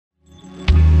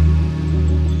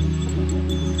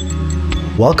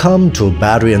Welcome to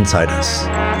Battery Insiders,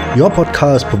 your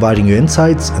podcast providing you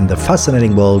insights in the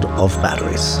fascinating world of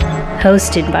batteries.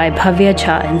 Hosted by Bhavya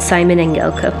Jha and Simon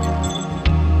Engelke.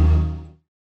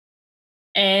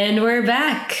 And we're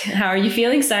back. How are you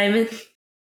feeling, Simon?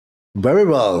 Very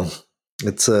well.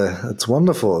 It's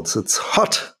wonderful. It's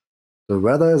hot. The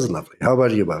weather is lovely. How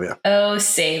about you, Bhavya? Oh,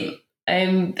 same.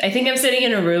 I think I'm sitting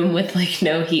in a room with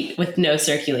no heat, with no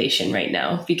circulation right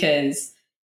now because,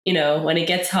 when it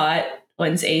gets hot,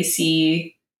 one's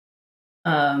AC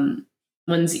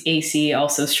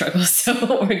also struggles.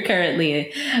 So we're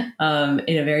currently in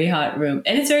a very hot room,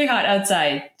 and it's very hot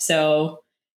outside. So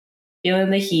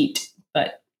feeling the heat,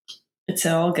 but it's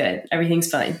all good. Everything's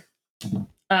fine.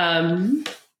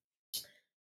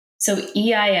 So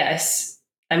EIS,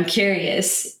 I'm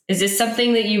curious, is this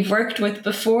something that you've worked with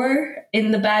before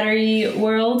in the battery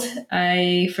world?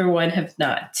 I, for one, have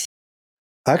not.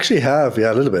 I actually have,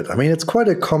 a little bit. I mean, it's quite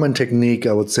a common technique,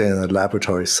 I would say, in a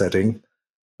laboratory setting.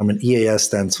 I mean, EIS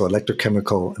stands for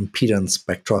electrochemical impedance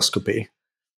spectroscopy.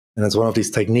 And it's one of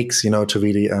these techniques, to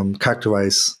really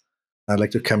characterize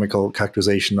electrochemical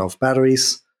characterization of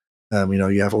batteries.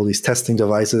 You have all these testing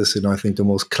devices. I think the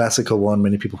most classical one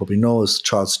many people probably know is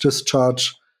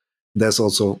charge-discharge. There's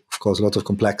also, of course, a lot of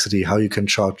complexity, how you can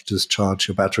charge-discharge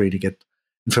your battery to get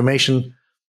information.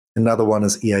 Another one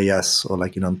is EIS, or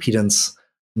impedance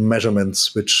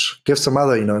measurements, which gives some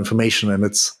other, information. And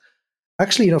it's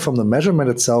actually, from the measurement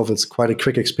itself, it's quite a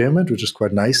quick experiment, which is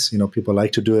quite nice. People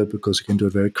like to do it because you can do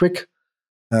it very quick.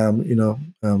 It's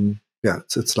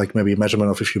like maybe a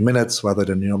measurement of a few minutes rather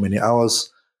than, many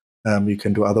hours. You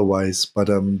can do otherwise, but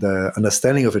the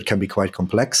understanding of it can be quite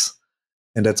complex.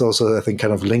 And that's also, I think,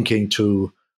 kind of linking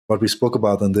to what we spoke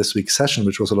about in this week's session,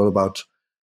 which was a lot about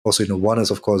also, one is,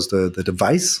 of course, the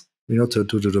device, to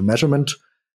do the measurement.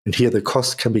 And here the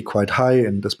cost can be quite high,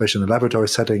 and especially in a laboratory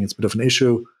setting, it's a bit of an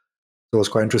issue. So it was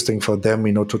quite interesting for them,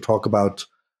 to talk about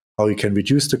how you can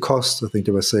reduce the cost. I think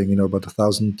they were saying, about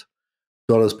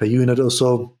 $1,000 per unit or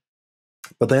so.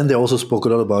 But then they also spoke a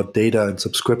lot about data and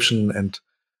subscription and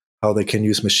how they can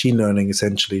use machine learning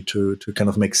essentially to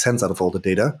kind of make sense out of all the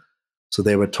data. So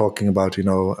they were talking about,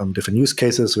 different use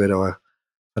cases where there were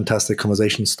fantastic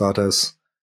conversation starters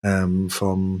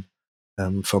from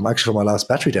our last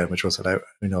battery day, which was,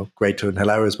 great and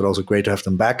hilarious, but also great to have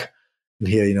them back and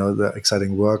hear, the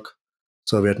exciting work.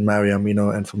 So we had Mariam,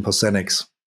 and from Posenix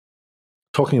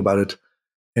talking about it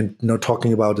and,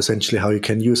 talking about essentially how you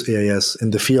can use EIS in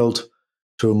the field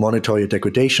to monitor your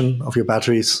degradation of your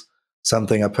batteries.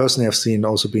 Something I personally have seen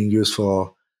also being used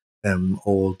for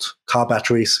old car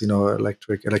batteries,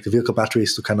 electric vehicle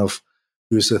batteries, to kind of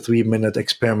use a 3-minute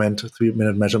experiment, a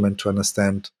 3-minute measurement to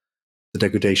understand the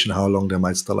degradation, how long they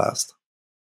might still last.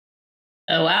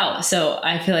 Oh, wow. So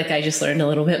I feel like I just learned a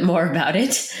little bit more about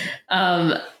it.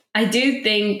 I do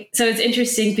think, so it's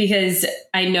interesting because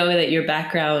I know that your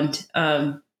background,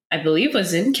 I believe,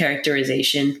 was in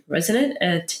characterization, wasn't it,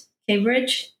 at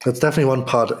Cambridge? That's definitely one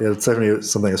part. It's definitely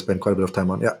something I spent quite a bit of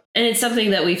time on, yeah. And it's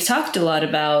something that we've talked a lot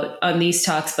about on these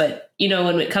talks, but,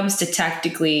 when it comes to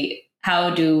tactically, how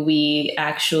do we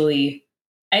actually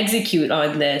execute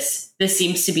on this? This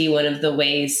seems to be one of the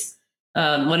ways,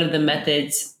 one of the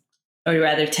methods, or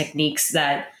rather techniques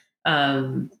that,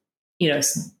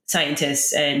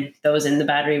 scientists and those in the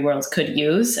battery world could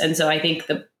use. And so I think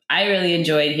I really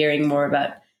enjoyed hearing more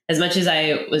about, as much as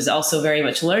I was also very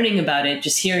much learning about it,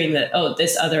 just hearing that,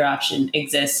 this other option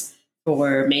exists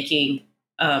for making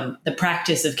the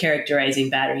practice of characterizing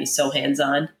batteries so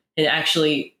hands-on. And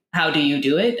actually, how do you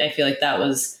do it? I feel like it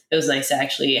was nice to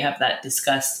actually have that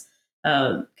discussed.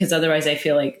 Because otherwise I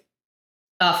feel like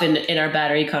often in our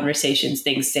battery conversations,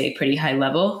 things stay pretty high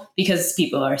level because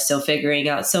people are still figuring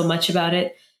out so much about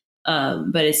it.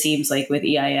 But it seems like with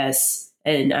EIS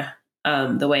and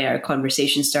the way our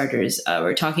conversation starters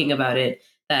were talking about it,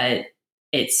 that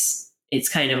it's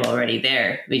kind of already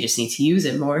there. We just need to use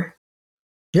it more.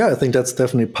 Yeah, I think that's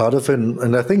definitely part of it.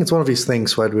 And I think it's one of these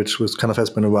things, right, which was kind of has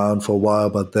been around for a while,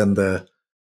 but then the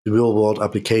real world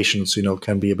applications,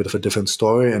 can be a bit of a different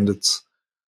story. And it's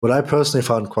what I personally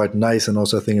found quite nice. And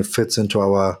also I think it fits into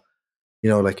our,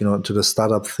 into the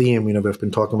startup theme, we've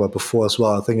been talking about before as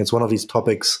well. I think it's one of these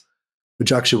topics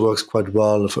which actually works quite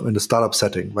well in the startup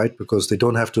setting, right? Because they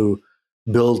don't have to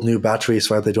build new batteries,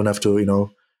 right? They don't have to,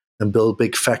 and build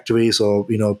big factories or,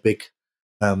 big,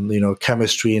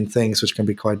 chemistry and things, which can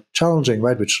be quite challenging,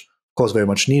 right? Which, of course, very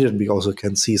much needed. And we also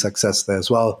can see success there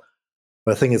as well.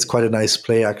 But I think it's quite a nice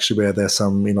play, actually, where there's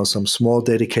some, some small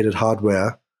dedicated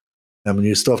hardware. And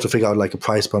you still have to figure out like a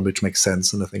price point which makes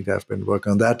sense. And I think they've been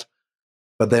working on that.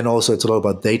 But then also it's a lot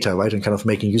about data, right? And kind of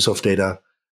making use of data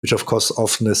which of course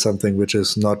often is something which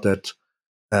is not that,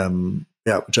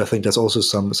 which I think there's also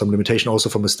some limitation also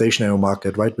from a stationary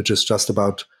market, right? Which is just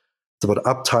about, it's about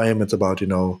uptime, it's about,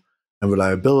 and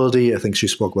reliability. I think she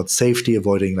spoke about safety,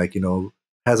 avoiding like,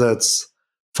 hazards,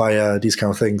 fire, these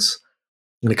kind of things.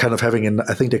 And kind of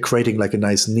I think they're creating like a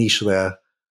nice niche there.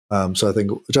 So I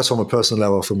think just from a personal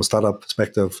level, from a startup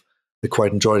perspective, they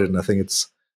quite enjoyed it. And I think it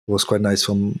was quite nice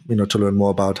to learn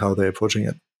more about how they're approaching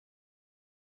it.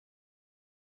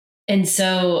 And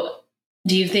so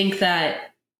do you think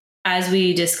that, as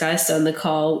we discussed on the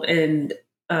call and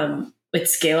with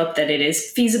Scale Up, that it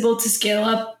is feasible to scale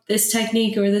up this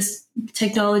technique or this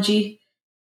technology?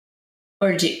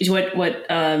 Or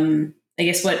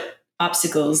what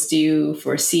obstacles do you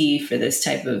foresee for this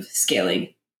type of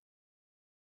scaling?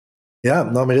 Yeah,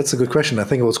 no, I mean, that's a good question. I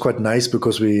think it was quite nice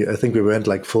because I think we went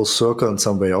like full circle in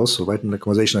some way also, right? In the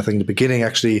conversation, I think in the beginning,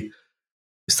 actually,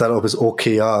 we started off with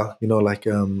OKR, like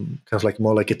kind of like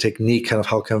more like a technique, kind of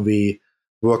how can we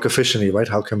work efficiently, right?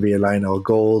 How can we align our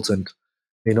goals? And,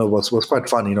 was quite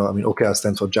fun, I mean, OKR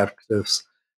stands for objectives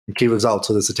and key results.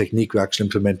 So there's a technique we're actually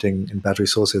implementing in Battery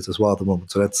Associates as well at the moment.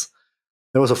 So that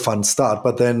was a fun start.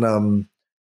 But then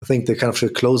I think the kind of the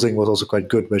closing was also quite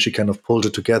good, where she kind of pulled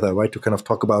it together, right? To kind of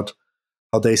talk about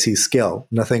how they see scale.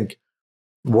 And I think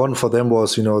one for them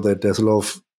was, that there's a lot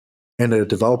of, in the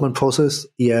development process,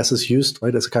 ES is used,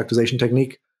 right, as a characterization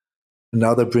technique. And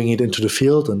now they're bringing it into the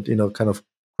field and, kind of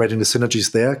creating the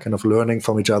synergies there, kind of learning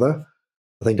from each other.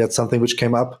 I think that's something which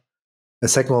came up. The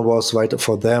second one was, right,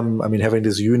 for them, I mean, having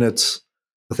these units,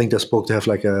 I think they spoke to have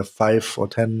like a 5 or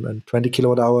 10 and 20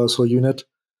 kilowatt hours per unit.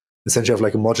 Essentially have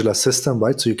like a modular system,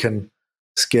 right? So you can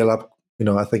scale up,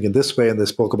 I think in this way, and they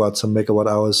spoke about some megawatt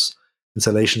hours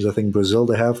installations, I think in Brazil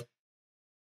they have.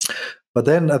 But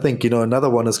then I think, another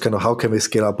one is kind of how can we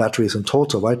scale up batteries in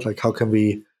total, right? Like how can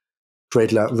we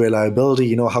create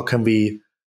reliability? How can we,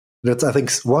 that's, I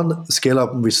think, one scale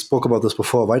up, we spoke about this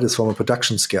before, right? Is from a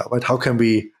production scale, right? How can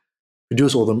we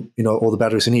produce all the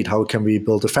batteries we need? How can we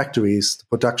build the factories, the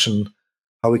production,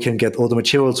 how we can get all the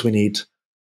materials we need?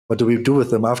 What do we do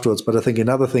with them afterwards? But I think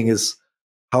another thing is,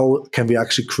 how can we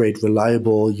actually create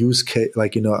reliable use case,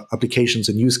 like, applications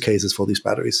and use cases for these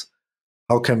batteries?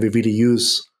 How can we really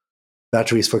use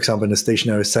batteries, for example, in a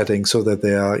stationary setting so that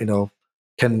they are,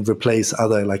 can replace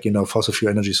other, like, fossil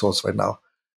fuel energy source right now?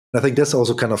 And I think this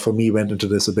also kind of, for me, went into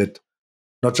this a bit,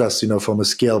 not just, from a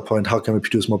scale point, how can we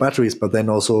produce more batteries, but then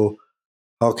also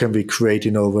how can we create,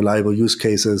 reliable use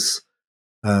cases,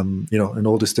 in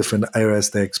all these different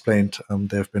areas they explained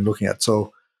they've been looking at.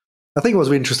 So I think it was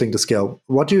really interesting to scale.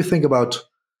 What do you think about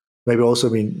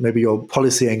maybe your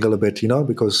policy angle a bit,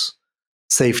 because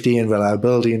safety and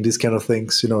reliability and these kind of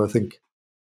things,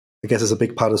 I guess is a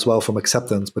big part as well from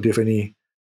acceptance. But do you have any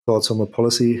thoughts from a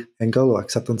policy angle or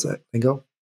acceptance angle?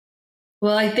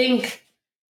 Well, I think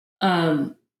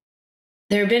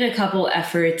there have been a couple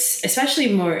efforts,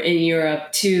 especially more in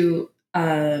Europe, to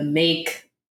make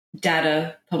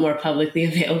data more publicly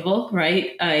available,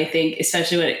 right? I think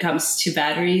especially when it comes to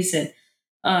batteries,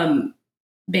 and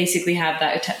basically have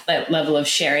that level of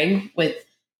sharing with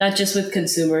not just with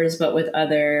consumers, but with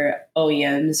other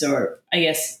OEMs, or I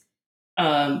guess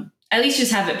at least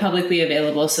just have it publicly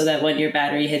available so that when your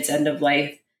battery hits end of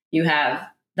life, you have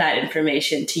that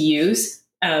information to use,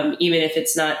 even if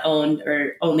it's not owned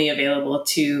or only available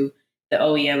to the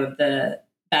OEM of the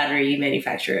battery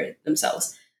manufacturer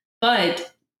themselves.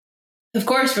 But of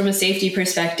course, from a safety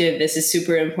perspective, this is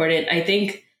super important. I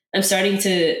think I'm starting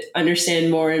to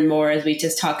understand more and more as we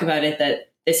just talk about it,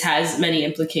 that this has many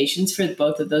implications for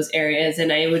both of those areas.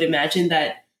 And I would imagine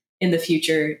that in the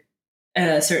future,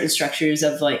 certain structures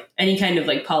of like any kind of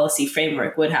like policy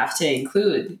framework would have to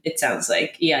include, it sounds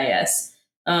like, EIS,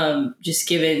 just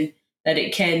given that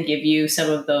it can give you some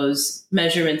of those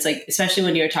measurements, like especially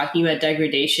when you're talking about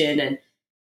degradation and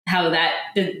how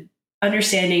the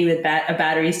understanding that a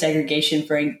battery's degradation,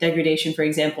 for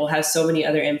example, has so many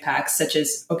other impacts, such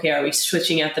as, okay, are we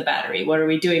switching out the battery? What are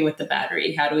we doing with the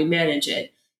battery? How do we manage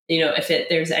it? If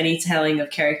there's any telling of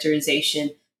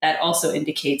characterization, that also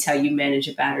indicates how you manage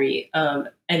a battery and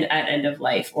at end of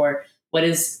life, or what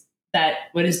is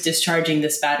discharging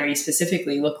this battery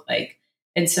specifically look like?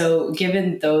 And so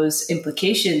given those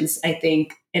implications, I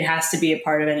think it has to be a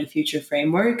part of any future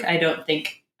framework. I don't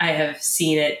think I have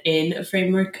seen it in a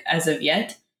framework as of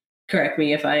yet. Correct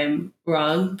me if I'm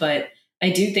wrong, but I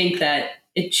do think that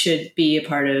it should be a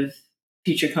part of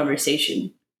future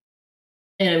conversation.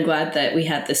 And I'm glad that we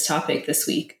had this topic this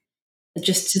week,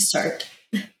 just to start.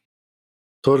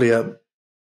 Totally, yeah.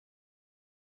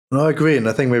 No, I agree. And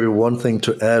I think maybe one thing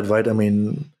to add, right? I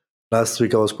mean, last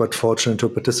week I was quite fortunate to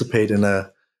participate in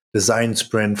a design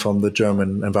sprint from the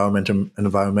German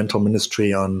environmental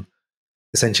ministry on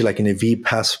essentially like an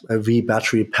EV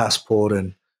battery passport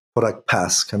and product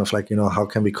pass, kind of like, how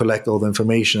can we collect all the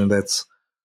information? And that's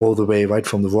all the way right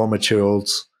from the raw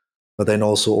materials, but then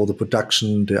also all the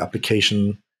production, the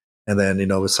application, and then,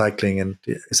 recycling. And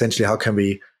essentially, how can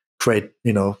we create,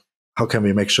 how can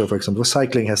we make sure, for example,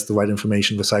 recycling has the right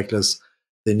information, recyclers,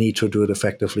 they need to do it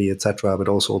effectively, etc., but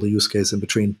also all the use case in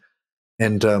between.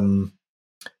 And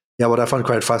what I found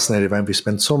quite fascinating, right? We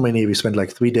spent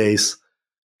like 3 days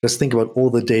just think about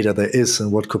all the data there is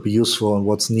and what could be useful and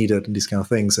what's needed and these kind of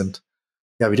things. And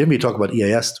we didn't really talk about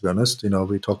EAS, to be honest.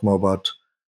 We talked more about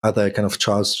other kind of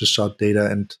charts, just chart data.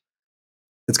 And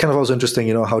it's kind of also interesting,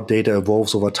 how data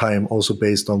evolves over time, also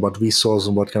based on what resource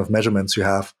and what kind of measurements you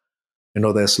have.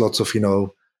 There's lots of,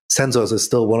 sensors is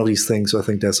still one of these things. So I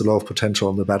think there's a lot of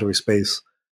potential in the battery space.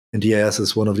 And EAS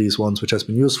is one of these ones which has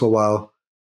been used for a while.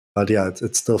 But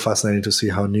it's still fascinating to see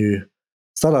how new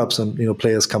startups and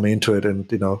players coming into it and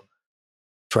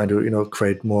trying to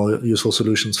create more useful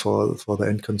solutions for the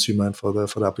end consumer and for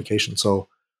the application. So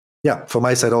from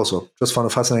my side also, just found a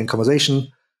fascinating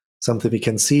conversation, something we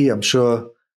can see. I'm sure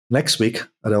next week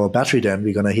at our Battery Den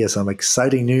we're gonna hear some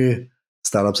exciting new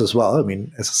startups as well. I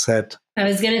mean, as I said, I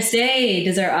was gonna say,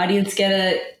 does our audience get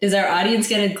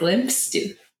a glimpse?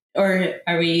 Or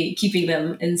are we keeping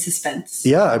them in suspense?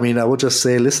 Yeah, I mean, I would just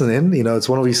say listen in. It's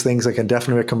one of these things I can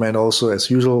definitely recommend also, as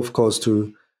usual, of course,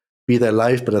 to be there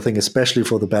live. But I think especially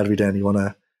for the Battery Den,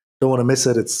 don't want to miss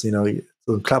it. It's, in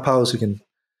Clubhouse, you can,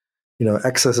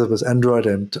 access it with Android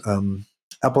and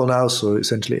Apple now. So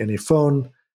essentially any phone.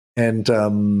 And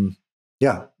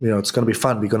it's going to be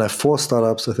fun. We're going to have 4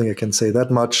 startups. I think I can say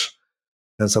that much.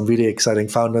 And some really exciting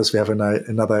founders. We have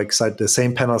another exciting, the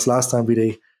same panels last time,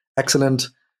 really excellent.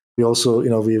 We also,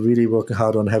 we're really working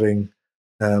hard on having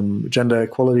gender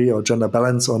equality or gender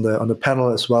balance on the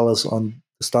panel as well as on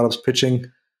the startups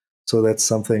pitching. So that's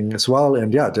something as well.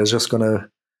 And there's just it's gonna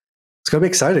be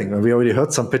exciting. We already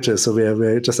heard some pitches, so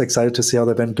we're just excited to see how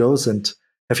the event goes and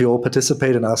have you all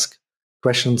participate and ask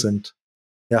questions and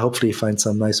hopefully find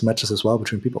some nice matches as well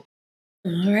between people.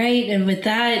 All right, and with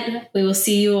that, we will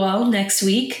see you all next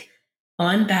week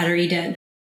on Battery Den.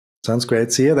 Sounds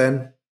great. See you then.